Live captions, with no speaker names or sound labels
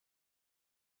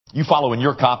You follow in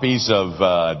your copies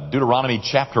of Deuteronomy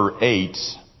chapter 8.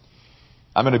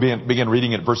 I'm going to begin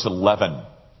reading at verse 11.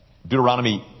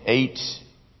 Deuteronomy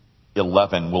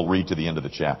 8:11. We'll read to the end of the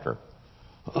chapter.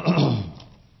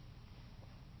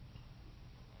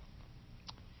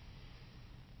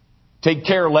 Take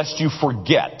care lest you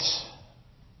forget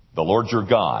the Lord your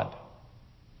God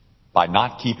by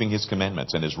not keeping His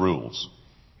commandments and His rules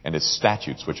and His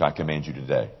statutes which I command you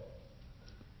today.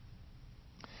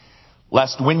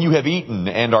 Lest when you have eaten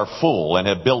and are full and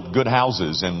have built good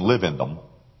houses and live in them,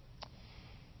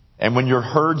 and when your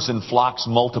herds and flocks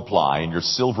multiply and your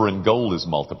silver and gold is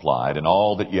multiplied and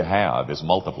all that you have is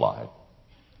multiplied,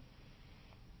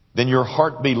 then your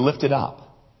heart be lifted up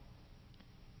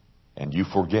and you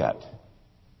forget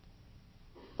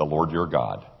the Lord your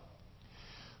God,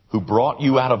 who brought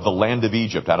you out of the land of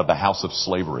Egypt, out of the house of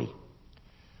slavery,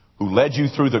 who led you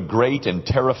through the great and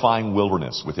terrifying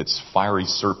wilderness with its fiery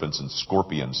serpents and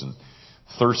scorpions and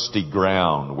thirsty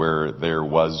ground where there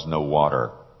was no water,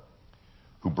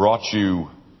 who brought you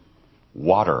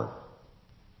water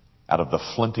out of the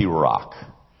flinty rock,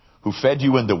 who fed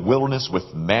you in the wilderness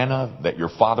with manna that your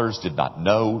fathers did not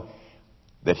know,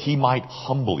 that He might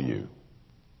humble you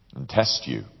and test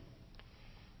you,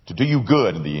 to do you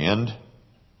good in the end.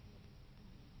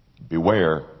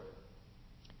 Beware,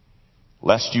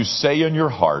 lest you say in your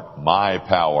heart, my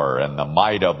power and the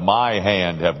might of my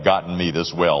hand have gotten me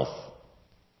this wealth.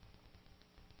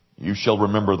 You shall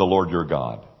remember the Lord your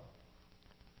God,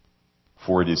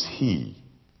 for it is He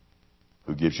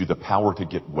who gives you the power to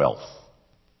get wealth,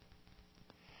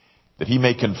 that He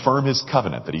may confirm His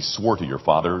covenant that He swore to your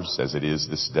fathers as it is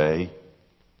this day.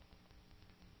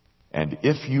 And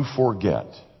if you forget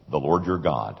the Lord your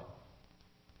God,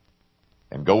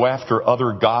 and go after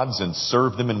other gods and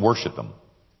serve them and worship them,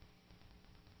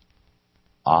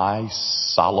 I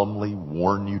solemnly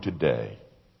warn you today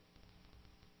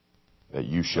that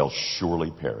you shall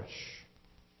surely perish.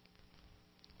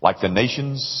 Like the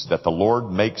nations that the Lord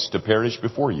makes to perish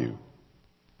before you,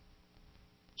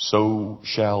 so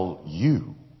shall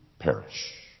you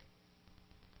perish,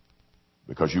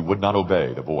 because you would not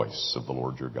obey the voice of the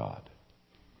Lord your God.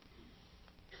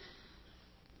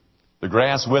 The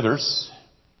grass withers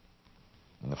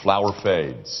and the flower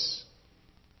fades,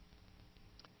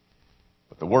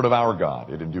 but the word of our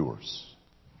God, it endures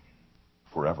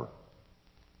forever.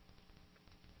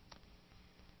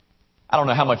 I don't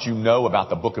know how much you know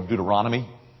about the book of Deuteronomy.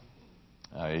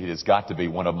 It has got to be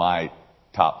one of my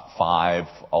top 5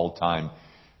 all-time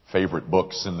favorite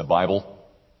books in the Bible.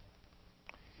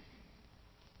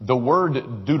 The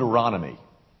word Deuteronomy,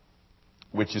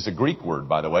 which is a Greek word,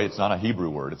 by the way, it's not a Hebrew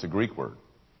word, it's a Greek word.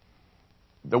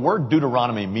 The word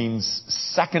Deuteronomy means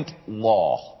second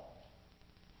law,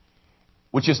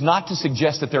 which is not to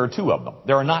suggest that there are 2 of them.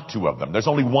 There are not 2 of them. There's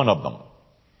only one of them.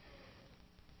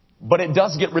 But it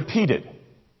does get repeated.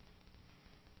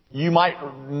 You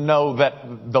might know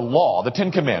that the law, the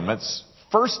 10 Commandments,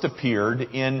 first appeared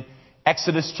in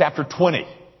Exodus chapter 20.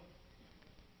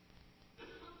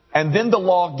 And then the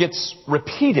law gets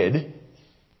repeated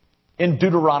in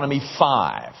Deuteronomy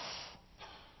 5.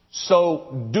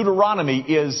 So Deuteronomy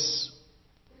is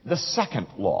the second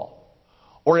law,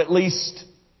 or at least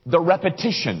the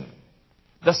repetition,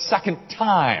 the second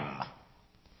time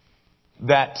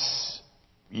that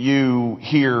you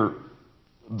hear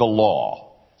the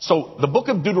law. So the book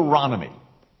of Deuteronomy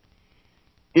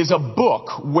is a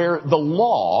book where the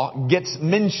law gets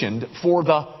mentioned for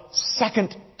the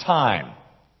second time.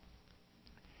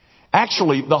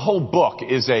 Actually, the whole book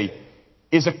is a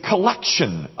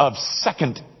collection of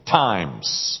second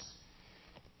times.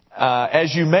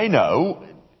 As you may know,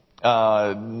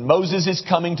 Moses is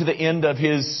coming to the end of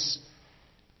his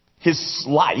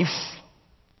life.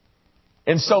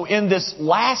 And so in this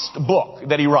last book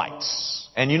that he writes,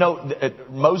 and you know,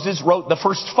 Moses wrote the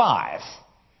first 5.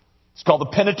 It's called the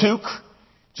Pentateuch: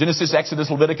 Genesis,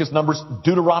 Exodus, Leviticus, Numbers,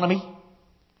 Deuteronomy.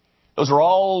 Those are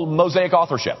all Mosaic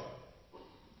authorship.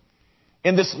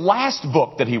 In this last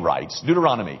book that he writes,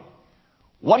 Deuteronomy,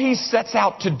 what he sets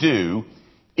out to do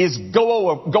is go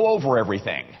over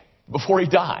everything before he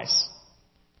dies.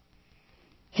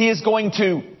 He is going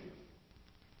to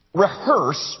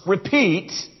rehearse,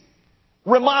 repeat,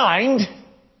 remind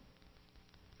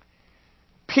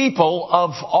people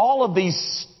of all of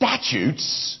these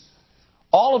statutes,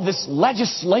 all of this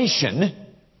legislation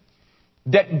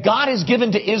that God has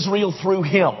given to Israel through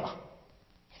him.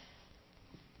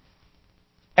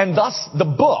 And thus the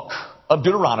book of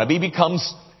Deuteronomy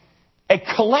becomes a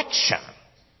collection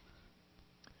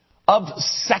of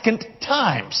second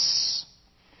times.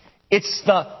 It's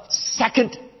the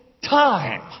second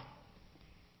time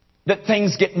that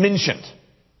things get mentioned.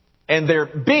 And they're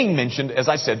being mentioned, as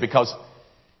I said, because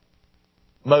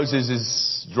Moses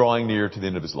is drawing near to the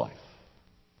end of his life.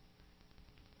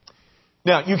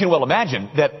 Now, you can well imagine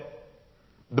that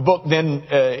the book then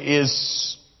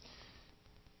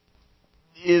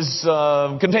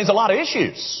contains a lot of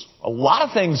issues. A lot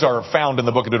of things are found in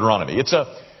the book of Deuteronomy. It's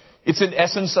in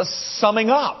essence a summing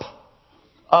up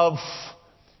of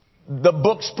the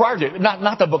books prior to it.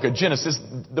 Not the book of Genesis.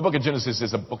 The book of Genesis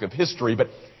is a book of history, but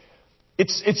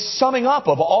it's summing up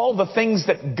of all the things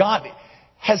that God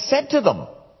has said to them.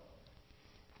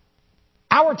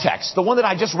 Our text, the one that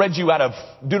I just read you out of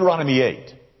Deuteronomy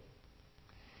 8,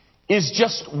 is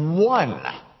just one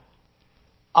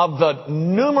of the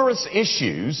numerous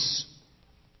issues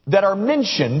that are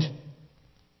mentioned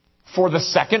for the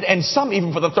second and some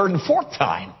even for the third and fourth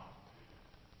time.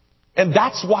 And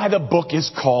that's why the book is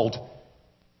called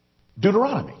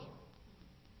Deuteronomy.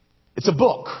 It's a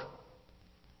book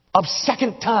of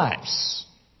second times.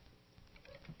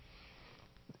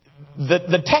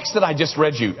 The text that I just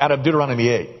read you out of Deuteronomy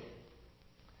 8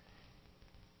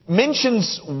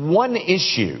 mentions one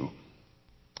issue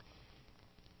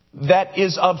that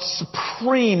is of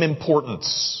supreme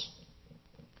importance,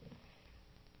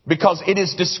 because it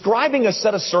is describing a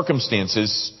set of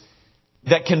circumstances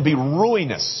that can be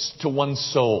ruinous to one's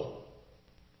soul.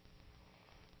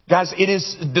 Guys, it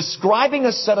is describing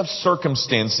a set of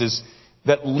circumstances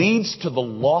that leads to the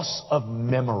loss of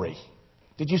memory.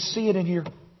 Did you see it in here?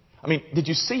 I mean, did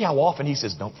you see how often he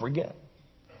says, don't forget?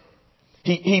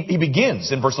 He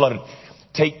begins in verse 11,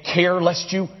 take care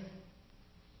lest you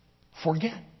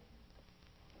forget.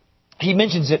 He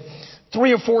mentions it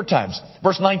 3 or 4 times.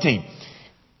 Verse 19,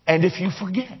 and if you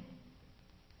forget.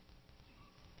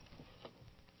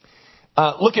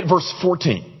 Look at verse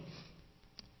 14.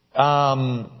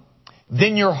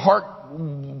 Then your heart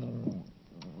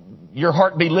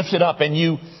be lifted up and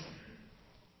you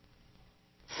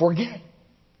forget.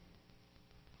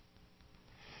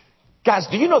 Guys,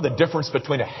 do you know the difference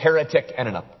between a heretic and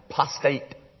an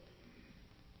apostate?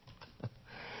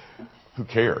 Who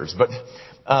cares? But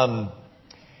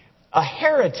a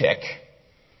heretic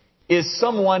is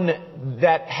someone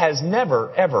that has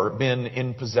never, ever been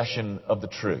in possession of the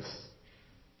truth.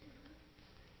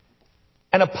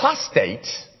 An apostate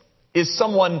is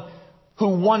someone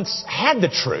who once had the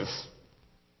truth,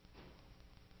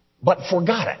 but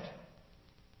forgot it.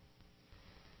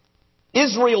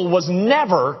 Israel was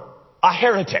never a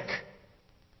heretic.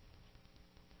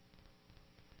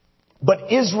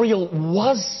 But Israel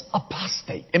was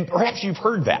apostate. And perhaps you've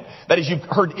heard that. That is, you've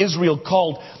heard Israel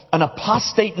called an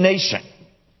apostate nation.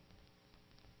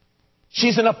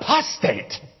 She's an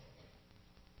apostate.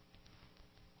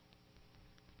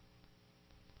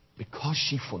 Because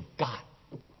she forgot.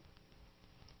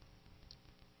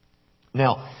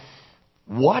 Now,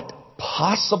 what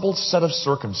possible set of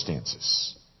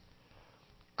circumstances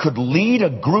could lead a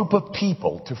group of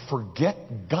people to forget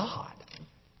God?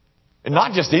 And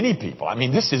not just any people. I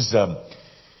mean, this is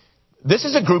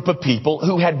a group of people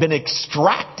who had been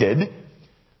extracted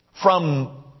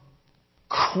from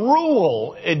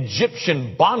cruel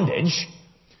Egyptian bondage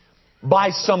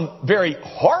by some very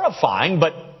horrifying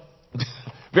but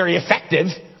very effective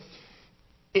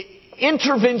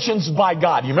interventions by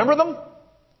God. You remember them?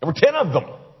 There were 10 of them.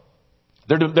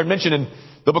 They're mentioned in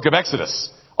the book of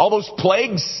Exodus. All those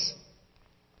plagues.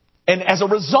 And as a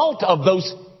result of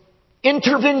those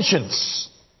interventions,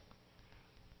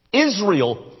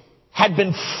 Israel had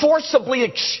been forcibly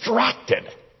extracted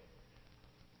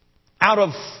out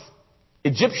of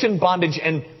Egyptian bondage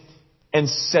and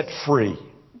set free.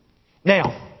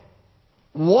 Now,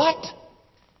 what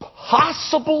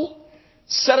possible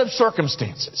set of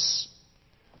circumstances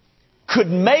could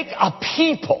make a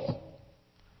people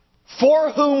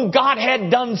for whom God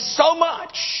had done so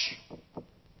much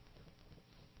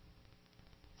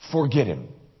forget Him?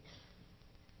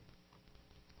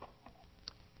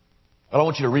 But I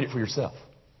want you to read it for yourself.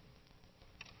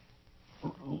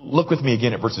 Look with me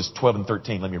again at verses 12 and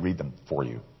 13. Let me read them for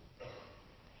you.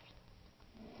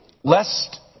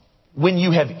 Lest when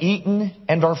you have eaten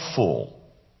and are full,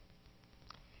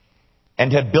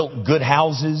 and have built good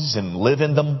houses and live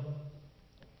in them,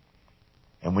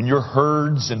 and when your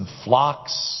herds and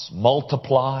flocks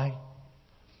multiply,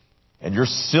 and your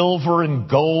silver and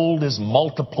gold is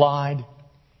multiplied,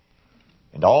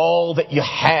 and all that you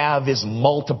have is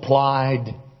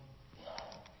multiplied,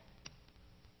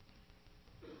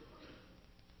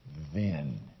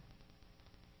 then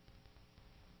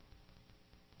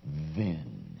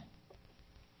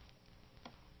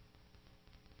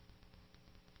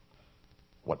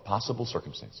what possible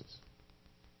circumstances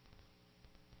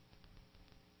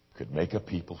could make a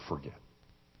people forget.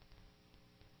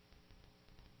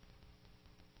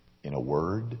 In a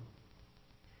word,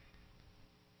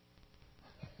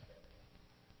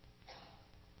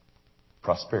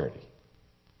 prosperity,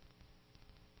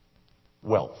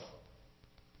 wealth,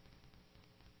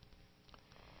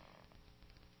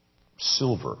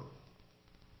 silver,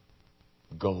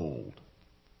 gold,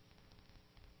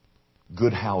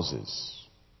 good houses,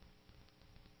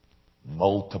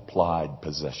 multiplied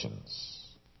possessions.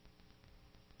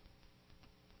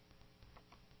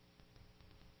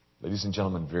 Ladies and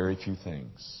gentlemen, very few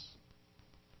things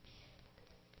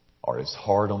are as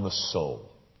hard on the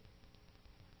soul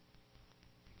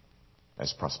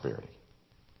as prosperity.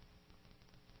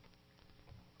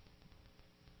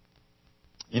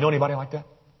 You know anybody like that?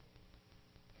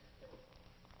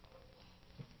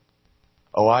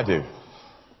 Oh, I do.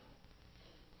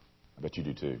 I bet you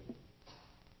do too.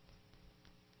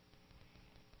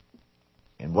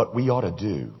 And what we ought to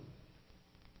do,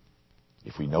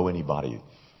 if we know anybody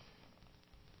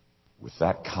with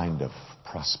that kind of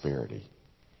prosperity,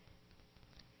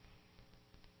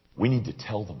 we need to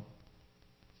tell them.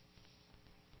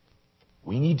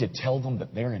 We need to tell them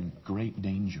that they're in great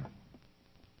danger.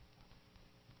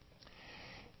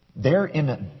 They're in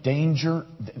a danger.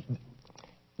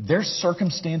 Their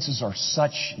circumstances are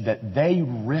such that they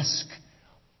risk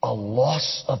a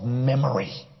loss of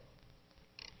memory.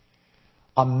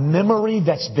 A memory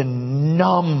that's been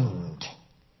numbed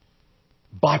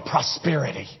by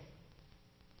prosperity.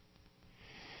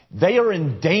 They are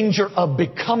in danger of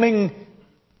becoming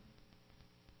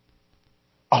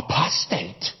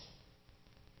apostate.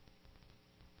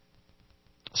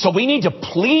 So we need to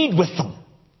plead with them.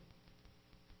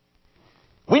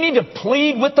 We need to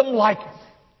plead with them like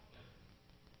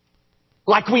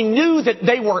we knew that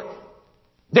they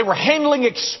were handling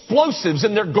explosives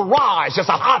in their garage as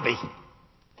a hobby.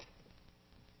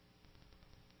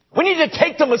 We need to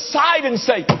take them aside and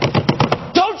say,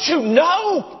 don't you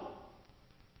know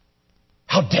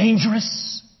how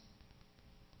dangerous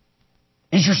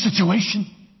is your situation?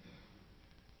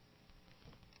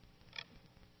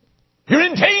 You're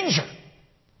in danger.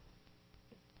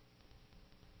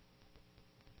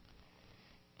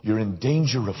 You're in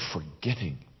danger of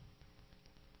forgetting.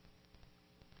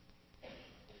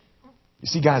 You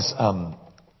see, guys,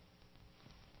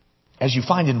 as you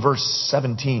find in verse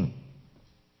 17,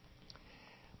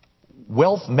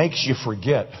 wealth makes you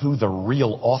forget who the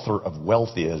real author of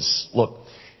wealth is. Look,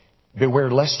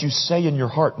 beware lest you say in your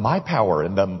heart, my power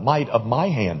and the might of my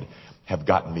hand have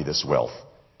gotten me this wealth.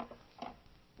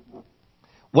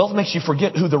 Wealth makes you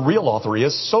forget who the real author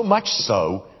is, so much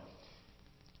so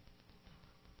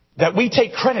that we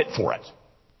take credit for it.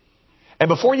 And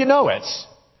before you know it,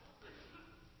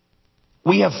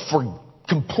 we have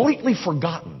completely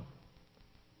forgotten.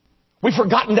 We've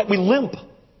forgotten that we limp.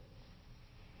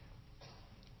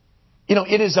 You know,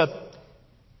 it is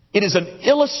an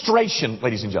illustration,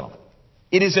 ladies and gentlemen.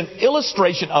 It is an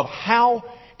illustration of how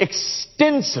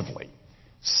extensively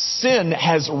sin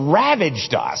has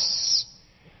ravaged us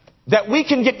that we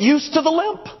can get used to the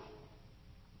limp.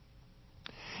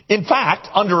 In fact,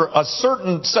 under a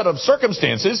certain set of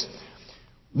circumstances,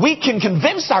 we can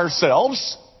convince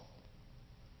ourselves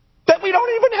that we don't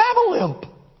even have a limp.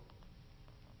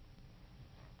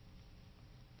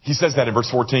 He says that in verse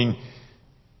 14.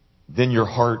 Then your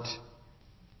heart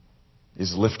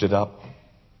is lifted up.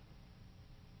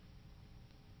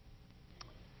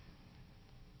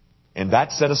 And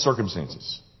that set of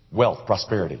circumstances, wealth,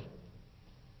 prosperity,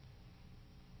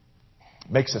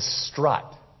 makes us strut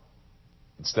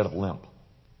instead of limp.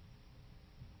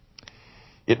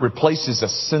 It replaces a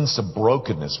sense of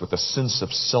brokenness with a sense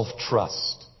of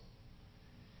self-trust.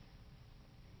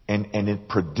 And it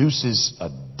produces a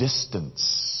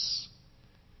distance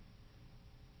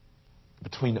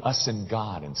between us and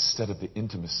God instead of the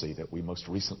intimacy that we most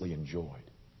recently enjoyed.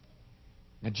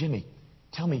 Now, Jimmy,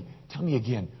 tell me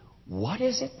again, what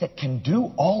is it that can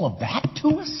do all of that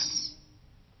to us?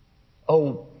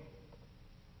 Oh,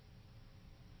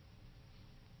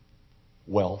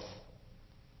 wealth,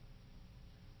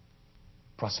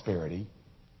 prosperity.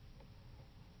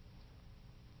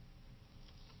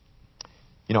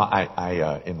 You know,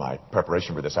 I in my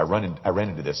preparation for this, I ran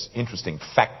into this interesting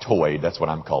factoid. That's what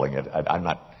I'm calling it. I'm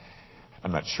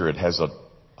not sure it has a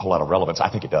whole lot of relevance. I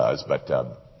think it does, but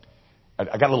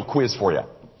I got a little quiz for you.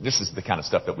 This is the kind of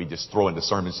stuff that we just throw into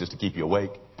sermons just to keep you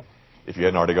awake, if you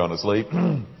hadn't already gone to sleep.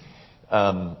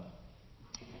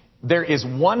 There is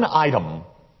one item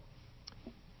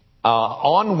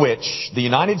on which the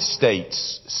United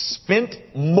States spent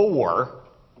more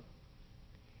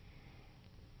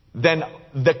than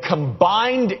the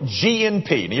combined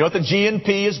GNP. Now, you know what the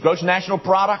GNP is? Gross national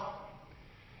product?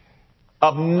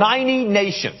 Of 90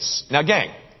 nations. Now,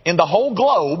 gang, in the whole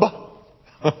globe,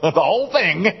 the whole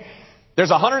thing, there's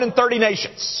 130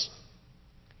 nations.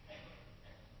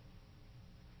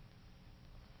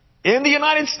 In the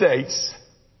United States,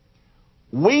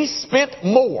 we spent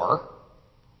more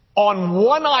on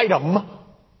one item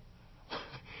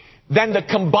than the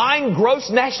combined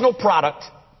gross national product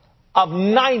of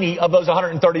 90 of those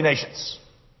 130 nations.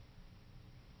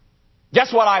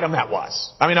 Guess what item that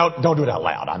was? I mean, no, don't do it out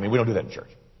loud. I mean, we don't do that in church.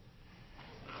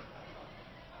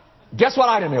 Guess what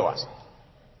item it was?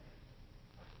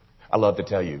 I love to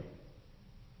tell you.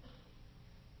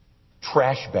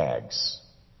 Trash bags.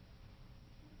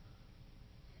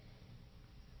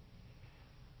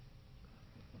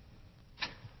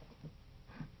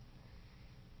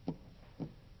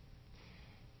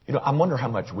 You know, I wonder how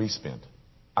much we spend,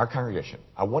 our congregation,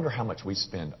 I wonder how much we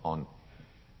spend on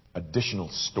additional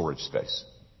storage space.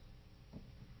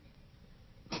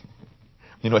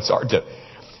 You know, it's hard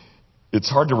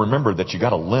to remember that you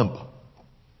got a limp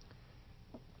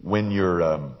when you've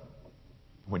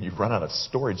run out of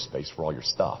storage space for all your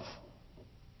stuff.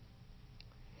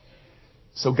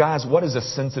 So guys, what is a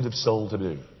sensitive soul to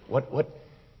do? What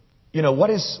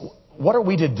are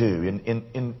we to do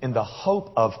in the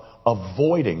hope of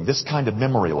avoiding this kind of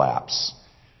memory lapse?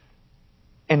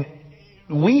 And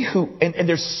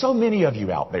there's so many of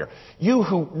you out there, you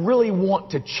who really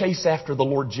want to chase after the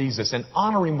Lord Jesus and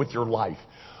honor Him with your life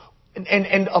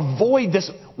and avoid this.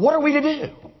 What are we to do?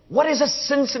 What is a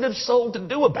sensitive soul to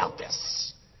do about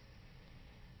this?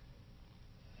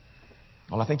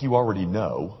 Well, I think you already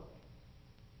know.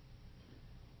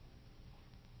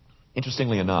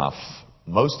 Interestingly enough,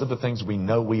 most of the things we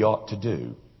know we ought to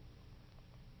do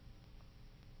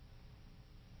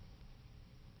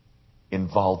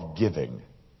involve giving.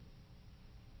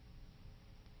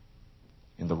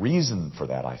 And the reason for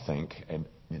that, I think, and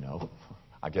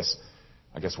I guess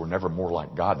we're never more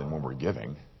like God than when we're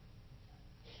giving.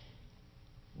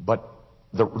 But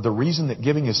the reason that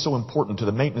giving is so important to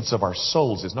the maintenance of our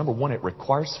souls is, number one, it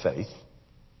requires faith.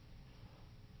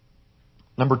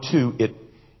 Number two,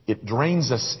 it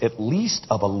drains us at least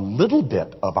of a little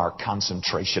bit of our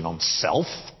concentration on self.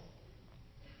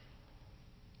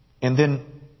 And then,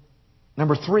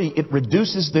 number three, it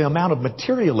reduces the amount of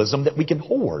materialism that we can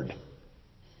hoard.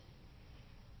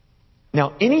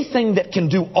 Now, anything that can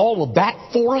do all of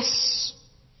that for us,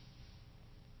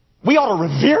 we ought to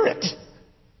revere it.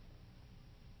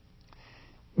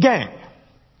 Gang,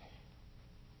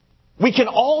 we can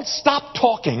all stop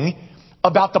talking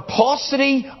about the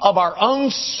paucity of our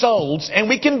own souls, and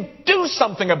we can do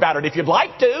something about it if you'd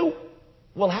like to.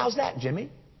 Well, how's that, Jimmy?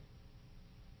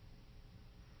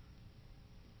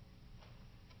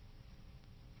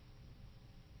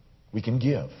 We can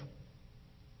give.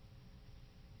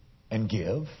 And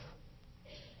give.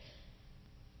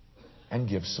 And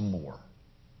give some more.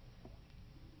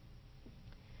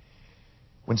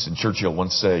 Winston Churchill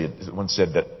once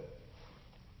said that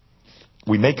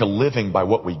we make a living by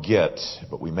what we get,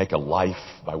 but we make a life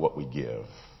by what we give.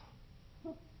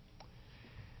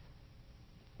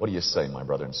 What do you say, my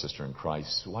brother and sister in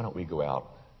Christ? Why don't we go out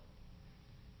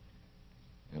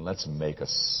and let's make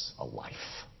us a life?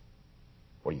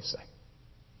 What do you say?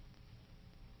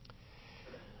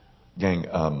 Gang,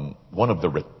 one of the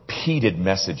repeated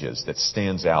messages that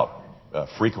stands out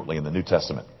frequently in the New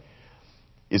Testament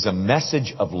is a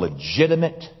message of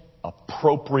legitimate,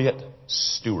 appropriate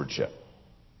stewardship.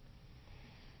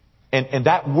 And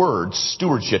that word,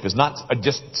 stewardship, is not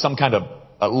just some kind of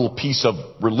a little piece of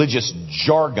religious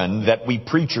jargon that we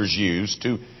preachers use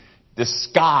to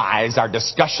disguise our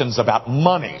discussions about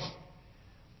money.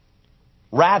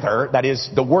 Rather, that is,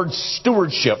 the word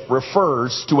stewardship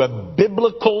refers to a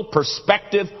biblical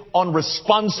perspective on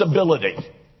responsibility.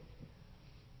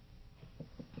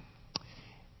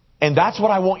 And that's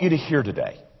what I want you to hear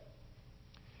today.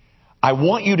 I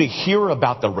want you to hear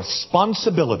about the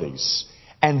responsibilities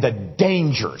and the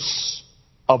dangers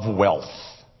of wealth.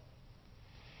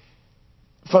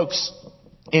 Folks,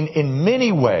 in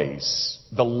many ways,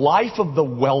 the life of the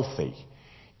wealthy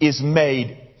is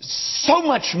made so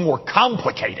much more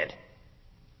complicated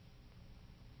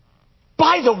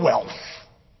by the wealth.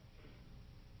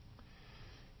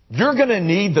 You're going to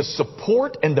need the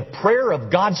support and the prayer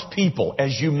of God's people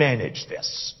as you manage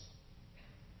this.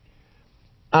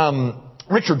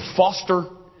 Richard Foster,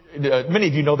 many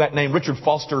of you know that name. Richard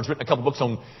Foster has written a couple books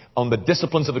on the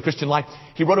disciplines of the Christian life.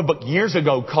 He wrote a book years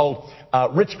ago called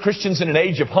Rich Christians in an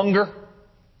Age of Hunger.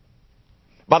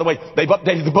 By the way, they've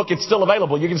updated the book. It's still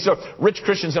available. You can search Rich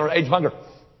Christians in an Age of Hunger.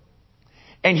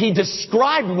 And he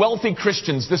described wealthy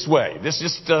Christians this way. I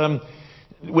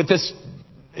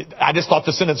just thought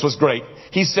the sentence was great.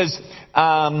 He says,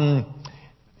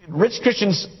 rich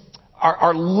Christians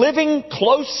are living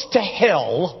close to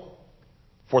hell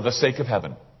for the sake of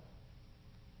heaven.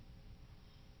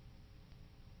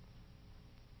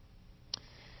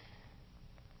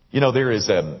 You know, there is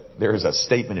a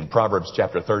statement in Proverbs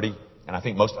chapter 30, and I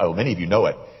think many of you know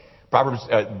it. Proverbs,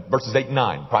 verses 8 and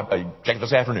 9. Check it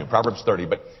this afternoon, Proverbs 30.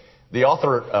 But the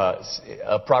author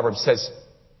of Proverbs says,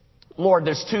 Lord,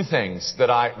 there's two things that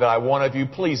I want of you.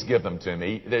 Please give them to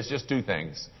me. There's just two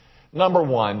things. Number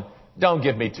one, don't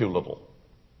give me too little.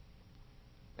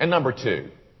 And number two,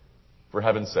 for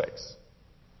heaven's sakes,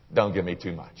 don't give me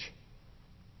too much.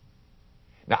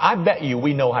 Now, I bet you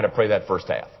we know how to pray that first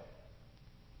half.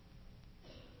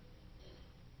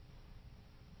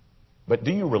 But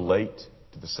do you relate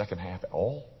to the second half at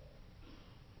all?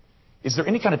 Is there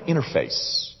any kind of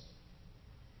interface?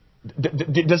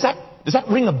 Does that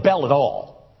ring a bell at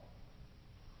all?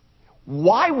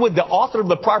 Why would the author of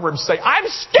the Proverbs say, I'm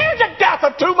scared to death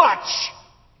of too much?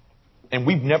 And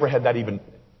we've never had that even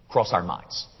cross our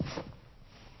minds.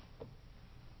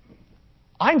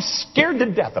 I'm scared to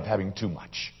death of having too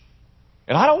much.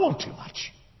 And I don't want too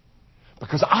much.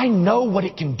 Because I know what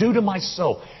it can do to my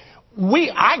soul.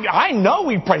 I know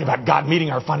we prayed about God meeting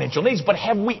our financial needs, but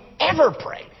have we ever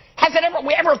prayed?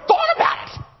 We ever thought about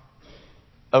it?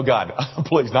 Oh God,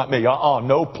 please, not me.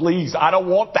 No, please, I don't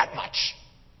want that much.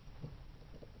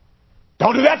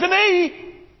 Don't do that to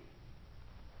me.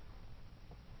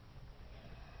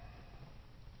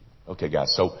 Okay,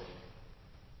 guys, so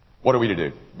what are we to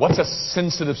do? What's a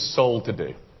sensitive soul to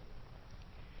do?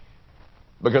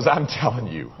 Because I'm telling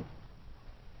you,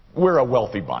 we're a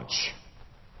wealthy bunch.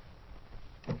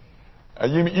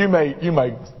 You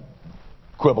may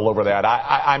quibble over that.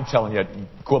 I'm telling you,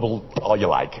 quibble all you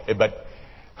like. But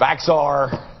facts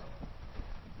are,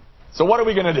 so what are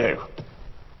we going to do?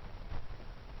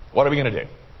 What are we going to do?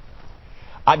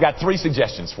 I've got 3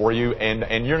 suggestions for you,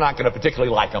 and you're not going to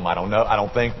particularly like them, I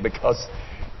don't think, because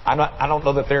I don't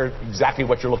know that they're exactly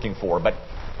what you're looking for. But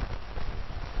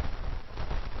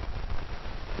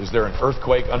is there an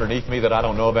earthquake underneath me that I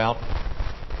don't know about?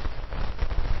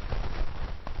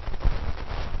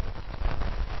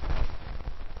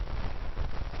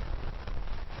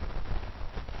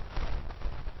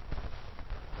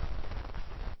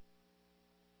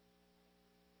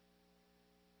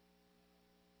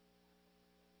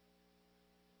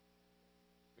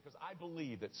 I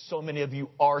believe that so many of you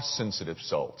are sensitive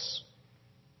souls.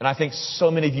 And I think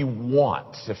so many of you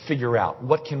want to figure out,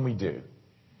 what can we do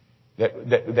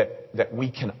that we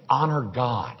can honor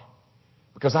God?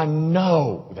 Because I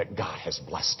know that God has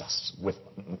blessed us with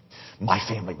my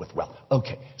family with wealth.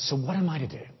 Okay, so what am I to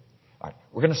do? All right,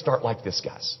 we're going to start like this,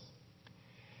 guys.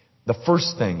 The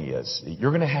first thing is,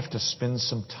 you're going to have to spend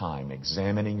some time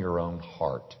examining your own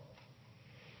heart.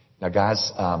 Now,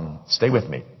 guys, stay with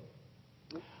me.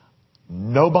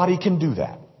 Nobody can do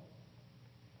that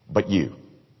but you.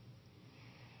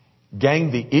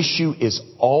 Gang, the issue is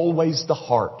always the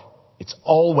heart. It's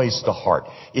always the heart.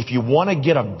 If you want to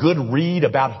get a good read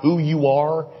about who you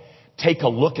are, take a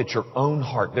look at your own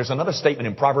heart. There's another statement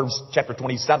in Proverbs chapter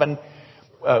 27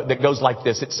 that goes like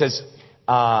this. It says,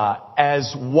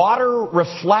 as water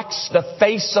reflects the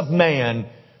face of man,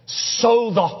 so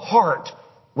the heart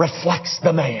reflects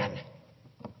the man.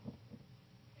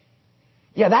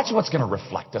 Yeah, that's what's going to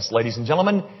reflect us, ladies and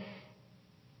gentlemen.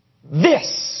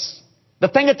 This, the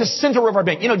thing at the center of our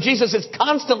being. You know, Jesus is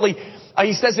constantly,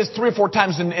 he says this 3 or 4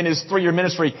 times in his 3-year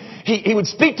ministry. He would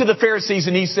speak to the Pharisees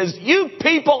and he says, you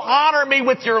people honor me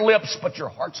with your lips, but your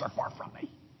hearts are far from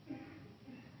me.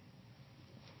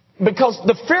 Because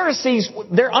the Pharisees,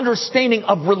 their understanding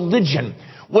of religion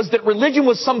was that religion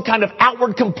was some kind of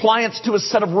outward compliance to a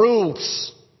set of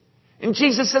rules. And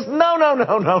Jesus says, no.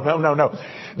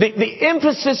 The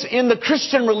emphasis in the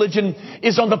Christian religion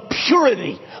is on the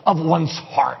purity of one's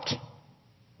heart.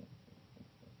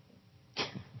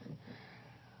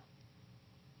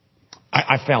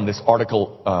 I found this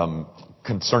article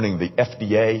concerning the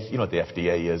FDA. You know what the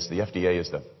FDA is? The FDA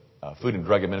is the Food and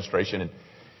Drug Administration. And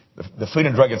the Food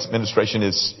and Drug Administration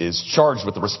is charged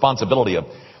with the responsibility of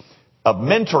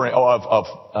mentoring,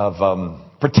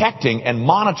 of protecting and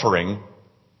monitoring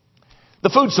the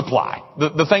food supply,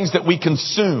 the things that we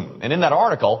consume. And in that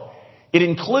article, it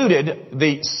included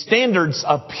the standards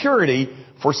of purity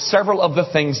for several of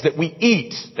the things that we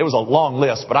eat. There was a long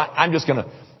list, but I'm just going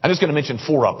to mention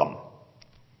 4 of them.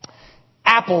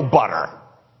 Apple butter.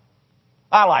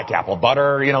 I like apple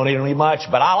butter. You don't eat much,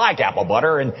 but I like apple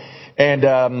butter. And And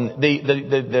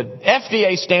the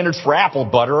FDA standards for apple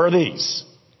butter are these.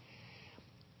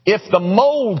 If the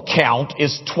mold count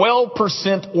is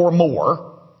 12% or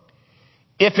more,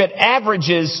 if it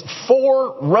averages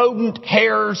 4 rodent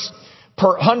hairs per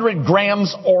 100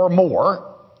 grams or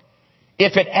more,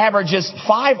 if it averages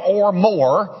 5 or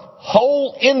more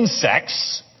whole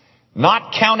insects,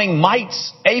 not counting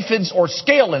mites, aphids, or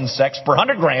scale insects per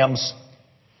 100 grams,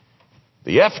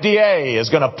 the FDA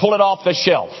is going to pull it off the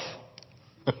shelf.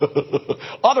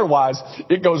 Otherwise,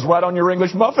 it goes right on your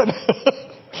English muffin.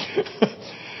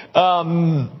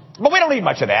 But we don't need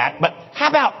much of that. But how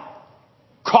about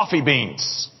coffee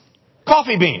beans?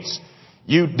 Coffee beans.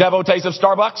 You devotees of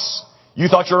Starbucks, you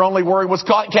thought your only worry was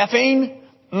caffeine?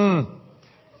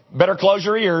 Better close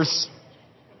your ears.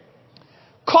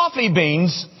 Coffee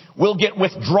beans will get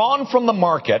withdrawn from the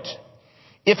market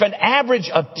if an average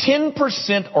of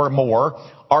 10% or more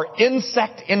are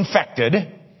insect infected,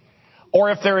 or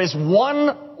if there is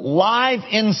one live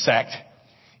insect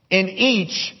in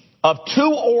each of 2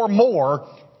 or more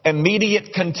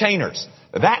immediate containers.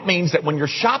 That means that when you're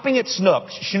shopping at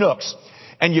Schnucks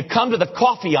and you come to the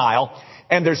coffee aisle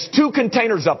and there's 2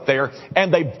 containers up there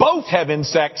and they both have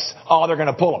insects, they're going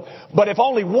to pull them. But if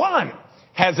only one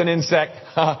has an insect,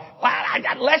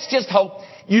 let's just hope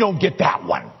you don't get that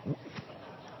one.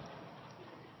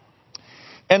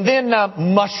 And then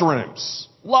mushrooms.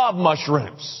 Love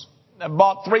mushrooms. I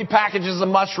bought 3 packages of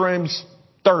mushrooms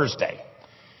Thursday.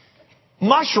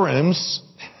 Mushrooms,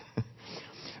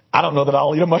 I don't know that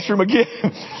I'll eat a mushroom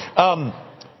again.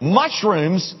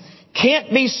 Mushrooms can't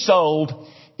be sold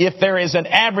if there is an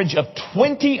average of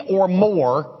 20 or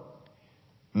more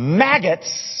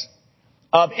maggots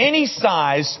of any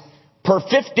size per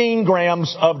 15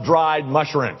 grams of dried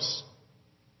mushrooms.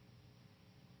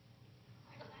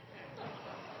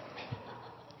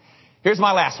 Here's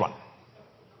my last one.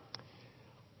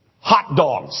 Hot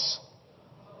dogs.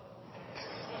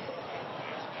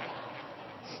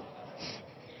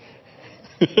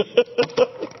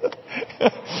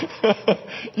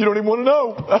 You don't even want to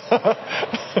know.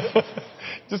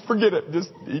 Just forget it.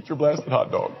 Just eat your blasted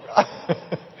hot dog.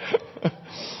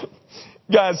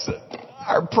 Guys,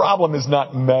 our problem is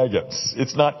not maggots.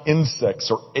 It's not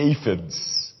insects or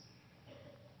aphids.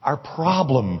 Our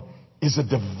problem is a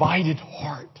divided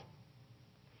heart.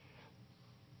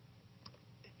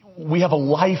 We have a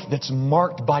life that's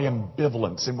marked by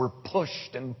ambivalence, and we're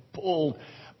pushed and pulled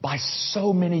by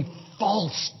so many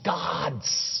false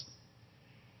gods.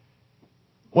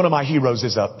 One of my heroes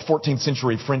is a 14th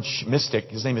century French mystic.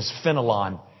 His name is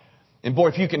Fenelon. And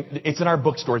boy, it's in our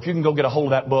bookstore. If you can go get a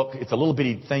hold of that book, it's a little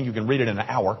bitty thing. You can read it in an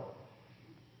hour.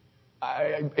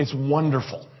 It's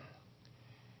wonderful.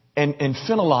 And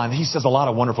Fenelon, he says a lot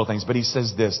of wonderful things, but he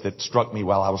says this that struck me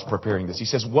while I was preparing this. He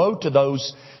says, woe to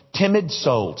those timid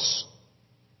souls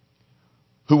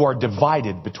who are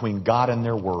divided between God and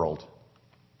their world.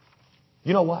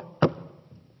 You know what?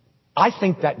 I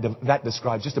think that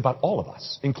describes just about all of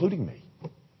us, including me.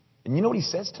 And you know what he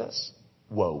says to us?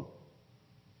 Woe.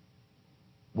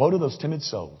 Woe to those timid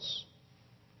souls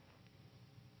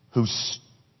whose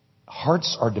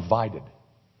hearts are divided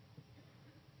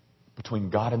between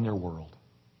God and their world.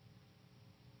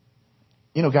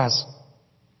 You know, guys,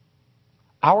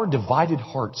 our divided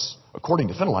hearts, according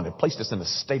to Fenelon, have placed us in a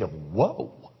state of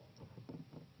woe.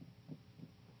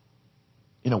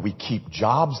 You know, we keep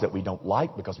jobs that we don't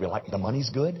like because we like the money's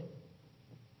good.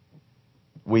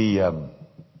 Doesn't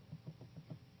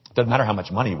matter how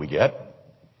much money we get.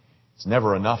 It's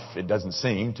never enough, it doesn't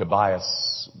seem, to buy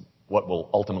us what will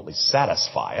ultimately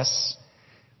satisfy us.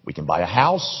 We can buy a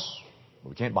house, but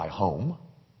we can't buy a home.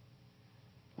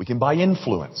 We can buy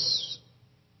influence,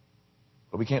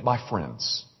 but we can't buy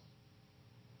friends.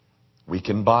 We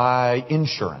can buy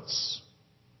insurance,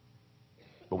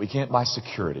 but we can't buy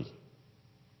security.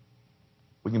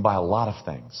 We can buy a lot of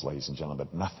things, ladies and gentlemen,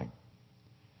 but nothing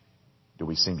do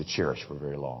we seem to cherish for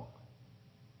very long.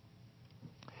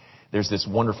 There's this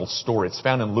wonderful story. It's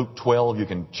found in Luke 12. You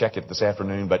can check it this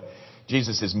afternoon. But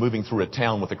Jesus is moving through a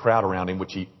town with a crowd around him,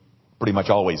 which he pretty much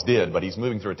always did. But he's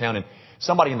moving through a town, and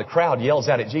somebody in the crowd yells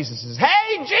out at Jesus and says,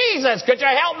 "Hey, Jesus, could you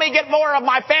help me get more of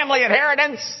my family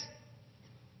inheritance?"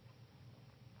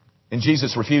 And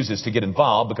Jesus refuses to get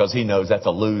involved because he knows that's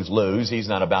a lose-lose. He's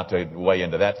not about to weigh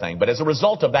into that thing. But as a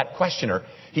result of that questioner,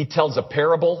 he tells a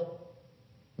parable.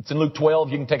 It's in Luke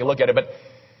 12. You can take a look at it. But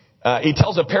he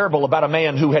tells a parable about a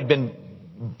man who had been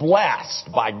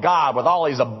blessed by God with all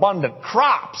these abundant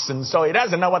crops. And so he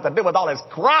doesn't know what to do with all his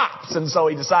crops. And so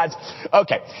he decides,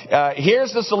 okay,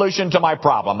 here's the solution to my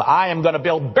problem. I am going to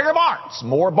build bigger barns.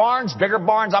 More barns, bigger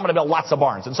barns. I'm going to build lots of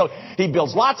barns. And so he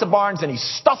builds lots of barns and he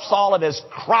stuffs all of his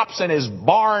crops in his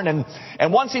barn.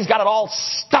 And once he's got it all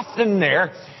stuffed in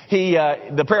there,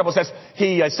 the parable says,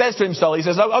 he says to himself, he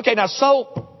says, okay, now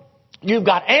so you've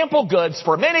got ample goods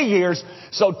for many years,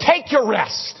 so take your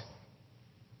rest.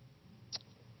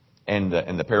 And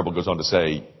the parable goes on to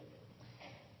say,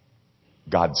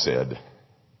 God said,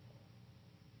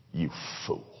 you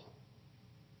fool.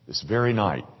 This very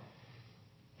night,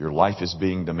 your life is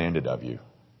being demanded of you.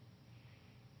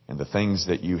 And the things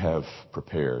that you have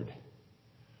prepared,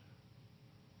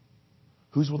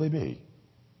 whose will they be?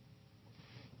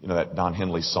 You know that Don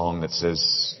Henley song that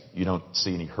says, you don't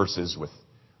see any hearses with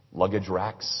luggage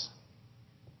racks?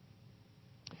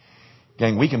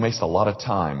 Gang, we can waste a lot of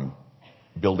time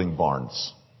building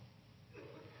barns.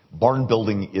 Barn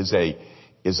building is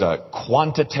a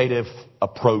quantitative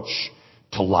approach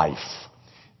to life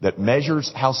that measures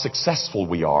how successful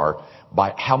we are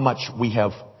by how much we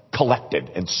have collected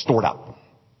and stored up.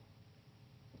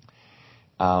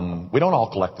 We don't all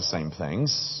collect the same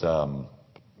things.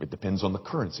 It depends on the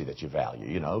currency that you value.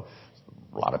 You know,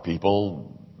 a lot of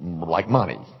people like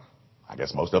money. I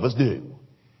guess most of us do.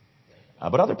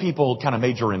 But other people kind of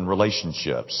major in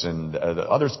relationships, and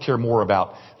others care more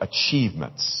about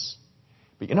achievements.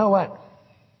 But you know what?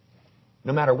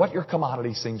 No matter what your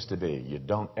commodity seems to be, you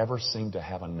don't ever seem to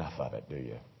have enough of it, do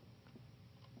you?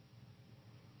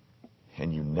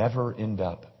 And you never end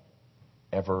up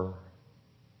ever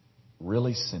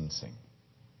really sensing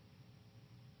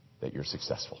that you're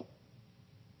successful.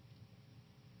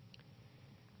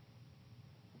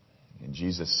 And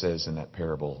Jesus says in that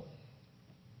parable,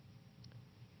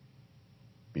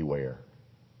 beware,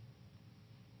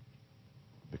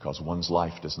 because one's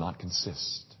life does not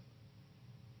consist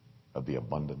of the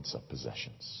abundance of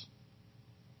possessions.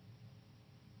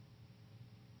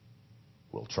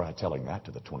 We'll try telling that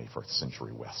to the 21st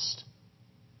century West.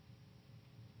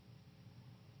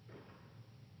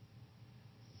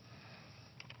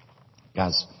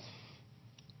 Guys,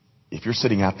 if you're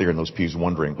sitting out there in those pews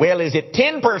wondering, well, is it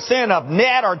 10% of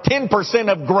net or 10%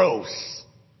 of gross?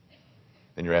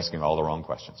 Then you're asking all the wrong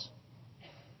questions.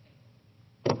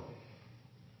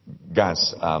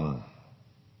 Guys,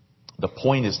 the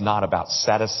point is not about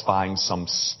satisfying some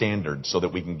standard so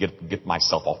that we can get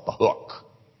myself off the hook.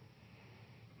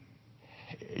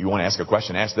 You want to ask a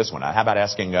question, ask this one. How about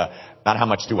asking not how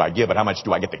much do I give, but how much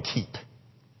do I get to keep?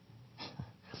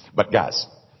 But guys,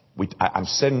 I'm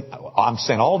saying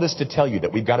all this to tell you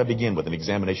that we've got to begin with an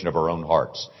examination of our own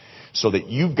hearts. So that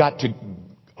you've got to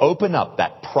open up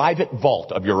that private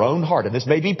vault of your own heart. And this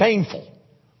may be painful.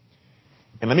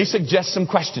 And let me suggest some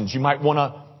questions you might want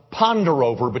to ponder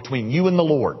over between you and the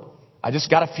Lord. I just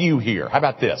got a few here. How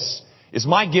about this? Is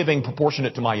my giving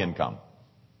proportionate to my income?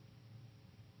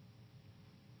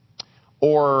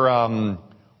 Or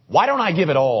why don't I give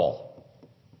at all?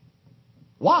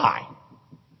 Why?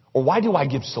 Or why do I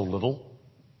give so little?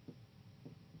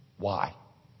 Why?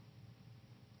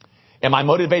 Am I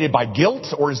motivated by guilt,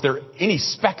 or is there any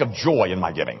speck of joy in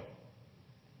my giving?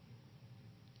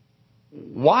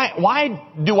 Why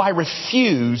do I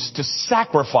refuse to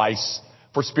sacrifice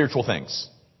for spiritual things?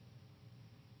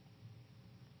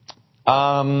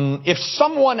 If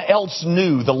someone else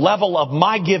knew the level of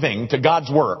my giving to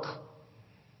God's work,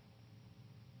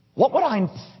 what would I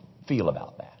feel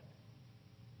about that?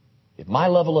 If my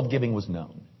level of giving was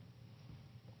known.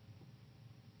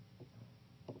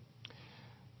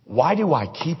 Why do I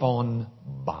keep on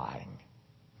buying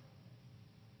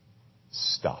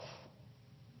stuff?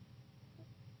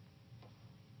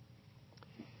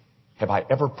 Have I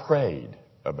ever prayed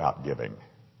about giving?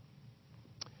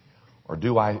 Or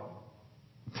do I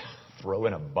throw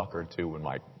in a buck or two when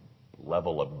my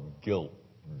level of guilt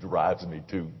drives me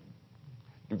to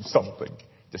do something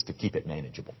just to keep it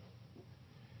manageable?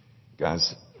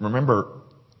 Guys, remember,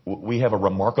 we have a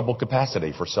remarkable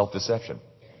capacity for self-deception.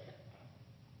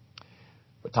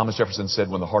 But Thomas Jefferson said,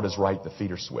 when the heart is right, the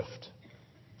feet are swift.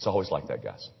 It's always like that,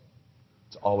 guys.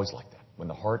 It's always like that. When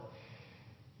the heart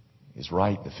is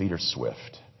right, the feet are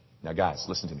swift. Now, guys,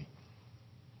 listen to me.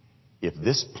 If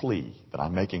this plea that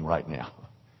I'm making right now,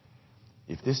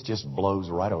 if this just blows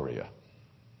right over you,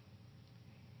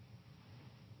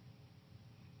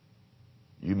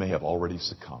 you may have already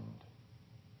succumbed.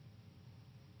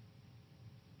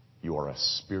 You are a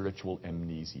spiritual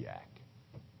amnesiac.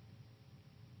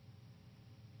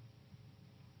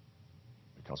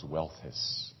 Because wealth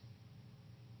has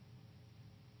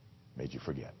made you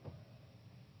forget.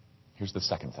 Here's the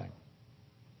second thing.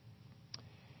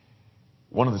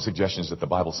 One of the suggestions that the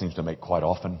Bible seems to make quite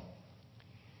often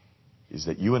is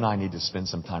that you and I need to spend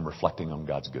some time reflecting on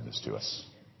God's goodness to us.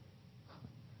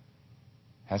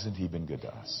 Hasn't He been good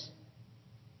to us?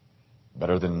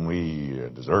 Better than we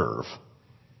deserve.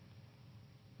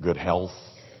 Good health,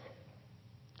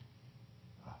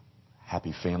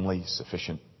 happy family,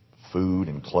 sufficient food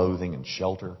and clothing and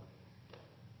shelter,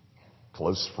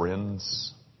 close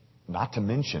friends, not to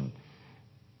mention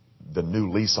the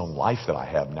new lease on life that I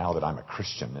have now that I'm a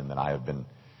Christian and that I have been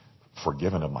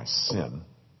forgiven of my sin.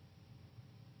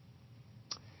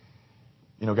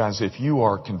 You know, guys, if you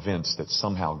are convinced that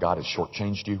somehow God has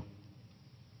shortchanged you,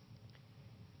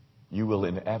 you will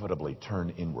inevitably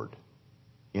turn inward,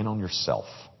 in on yourself.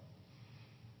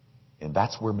 And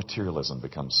that's where materialism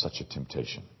becomes such a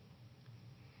temptation.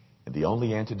 And the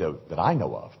only antidote that I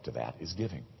know of to that is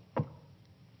giving.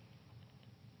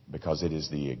 Because it is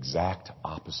the exact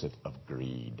opposite of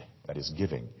greed. That is,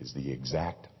 giving is the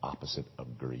exact opposite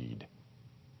of greed.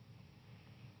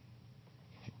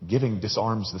 Giving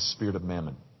disarms the spirit of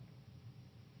mammon.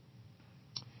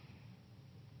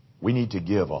 We need to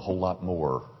give a whole lot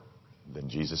more than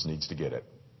Jesus needs to get it.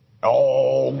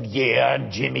 Oh, yeah,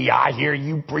 Jimmy, I hear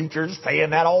you preachers saying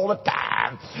that all the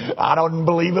time. I don't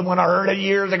believe it when I heard it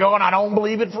years ago, and I don't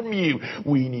believe it from you.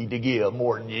 We need to give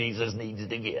more than Jesus needs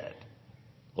to get.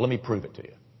 Well, let me prove it to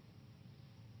you.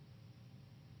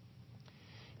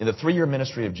 In the 3-year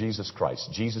ministry of Jesus Christ,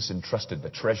 Jesus entrusted the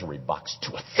treasury box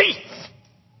to a thief.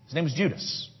 His name was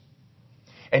Judas.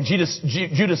 And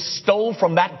Judas stole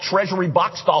from that treasury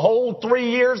box the whole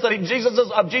 3 years of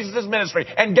Jesus' ministry.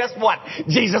 And guess what?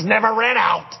 Jesus never ran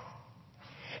out.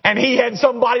 And he had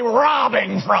somebody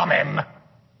robbing from him.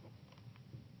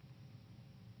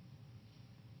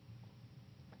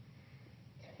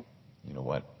 You know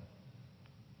what?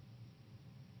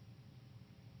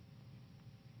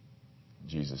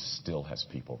 Jesus still has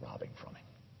people robbing from him.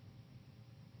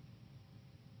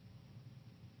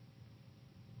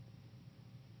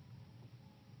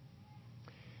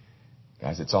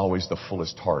 Guys, it's always the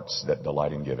fullest hearts that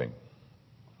delight in giving.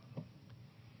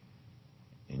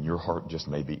 And your heart just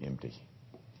may be empty.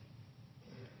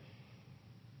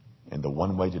 And the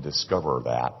one way to discover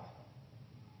that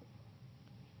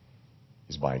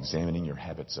is by examining your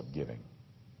habits of giving.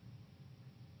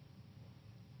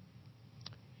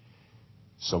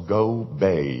 So go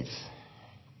bathe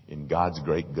in God's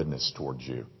great goodness towards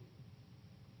you.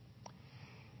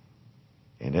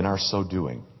 And in our so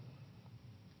doing,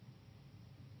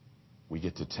 we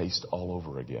get to taste all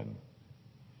over again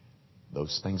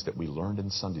those things that we learned in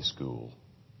Sunday school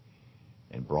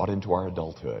and brought into our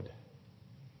adulthood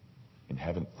and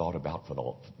haven't thought about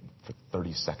for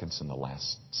 30 seconds in the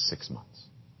last 6 months.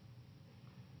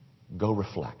 Go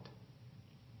reflect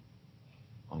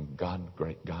on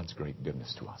God's great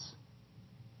goodness to us.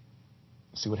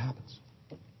 See what happens.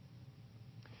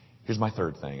 Here's my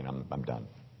third thing, and I'm done.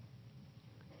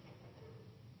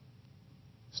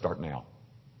 Start now.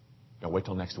 Don't wait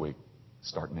till next week.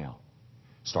 Start now.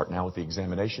 Start now with the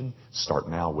examination. Start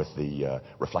now with the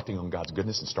reflecting on God's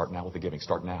goodness, and start now with the giving.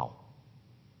 Start now.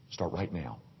 Start right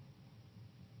now.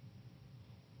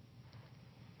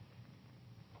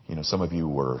 You know, some of you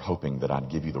were hoping that I'd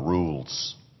give you the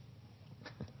rules.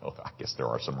 Oh, I guess there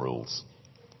are some rules.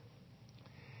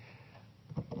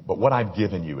 But what I've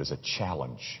given you is a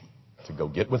challenge to go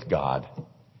get with God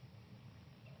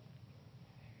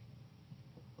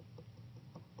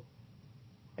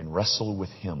and wrestle with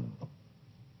Him.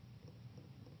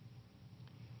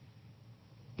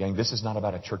 Gang, this is not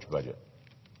about a church budget.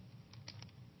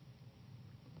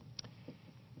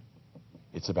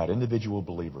 It's about individual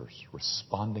believers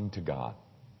responding to God.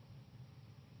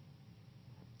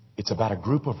 It's about a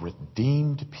group of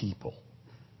redeemed people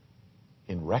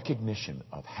in recognition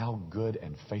of how good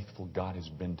and faithful God has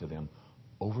been to them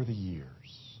over the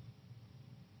years,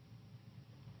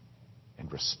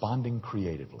 and responding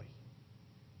creatively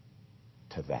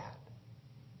to that.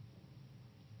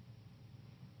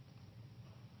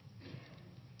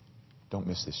 Don't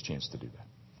miss this chance to do that.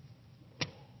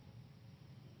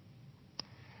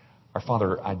 Our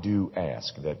Father, I do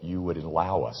ask that you would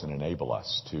allow us and enable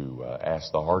us to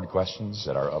ask the hard questions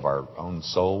of our own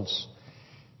souls,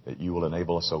 that you will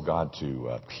enable us, oh God,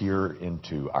 to peer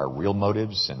into our real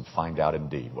motives and find out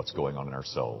indeed what's going on in our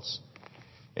souls,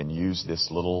 and use this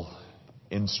little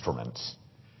instrument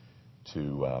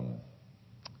to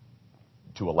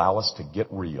allow us to get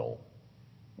real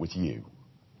with you.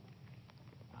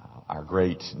 Our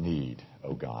great need,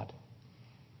 oh God,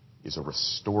 is a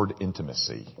restored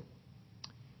intimacy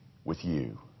with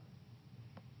you.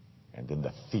 And then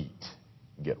the feet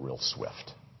get real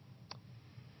swift.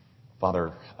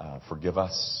 Father, forgive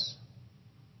us.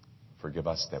 Forgive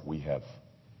us that we have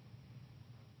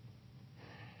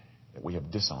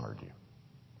dishonored you.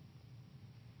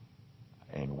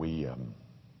 And we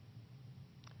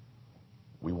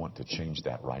want to change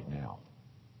that right now.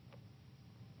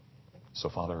 So,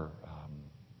 Father,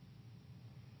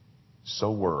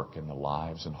 so work in the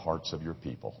lives and hearts of your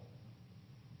people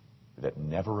that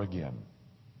never again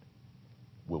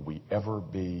will we ever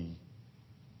be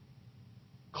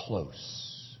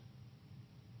close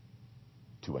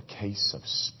to a case of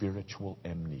spiritual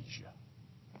amnesia.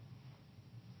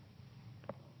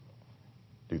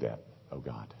 Do that, oh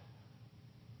God,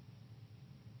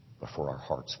 before our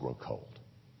hearts grow cold.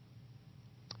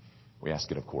 We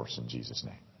ask it, of course, in Jesus'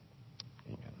 name.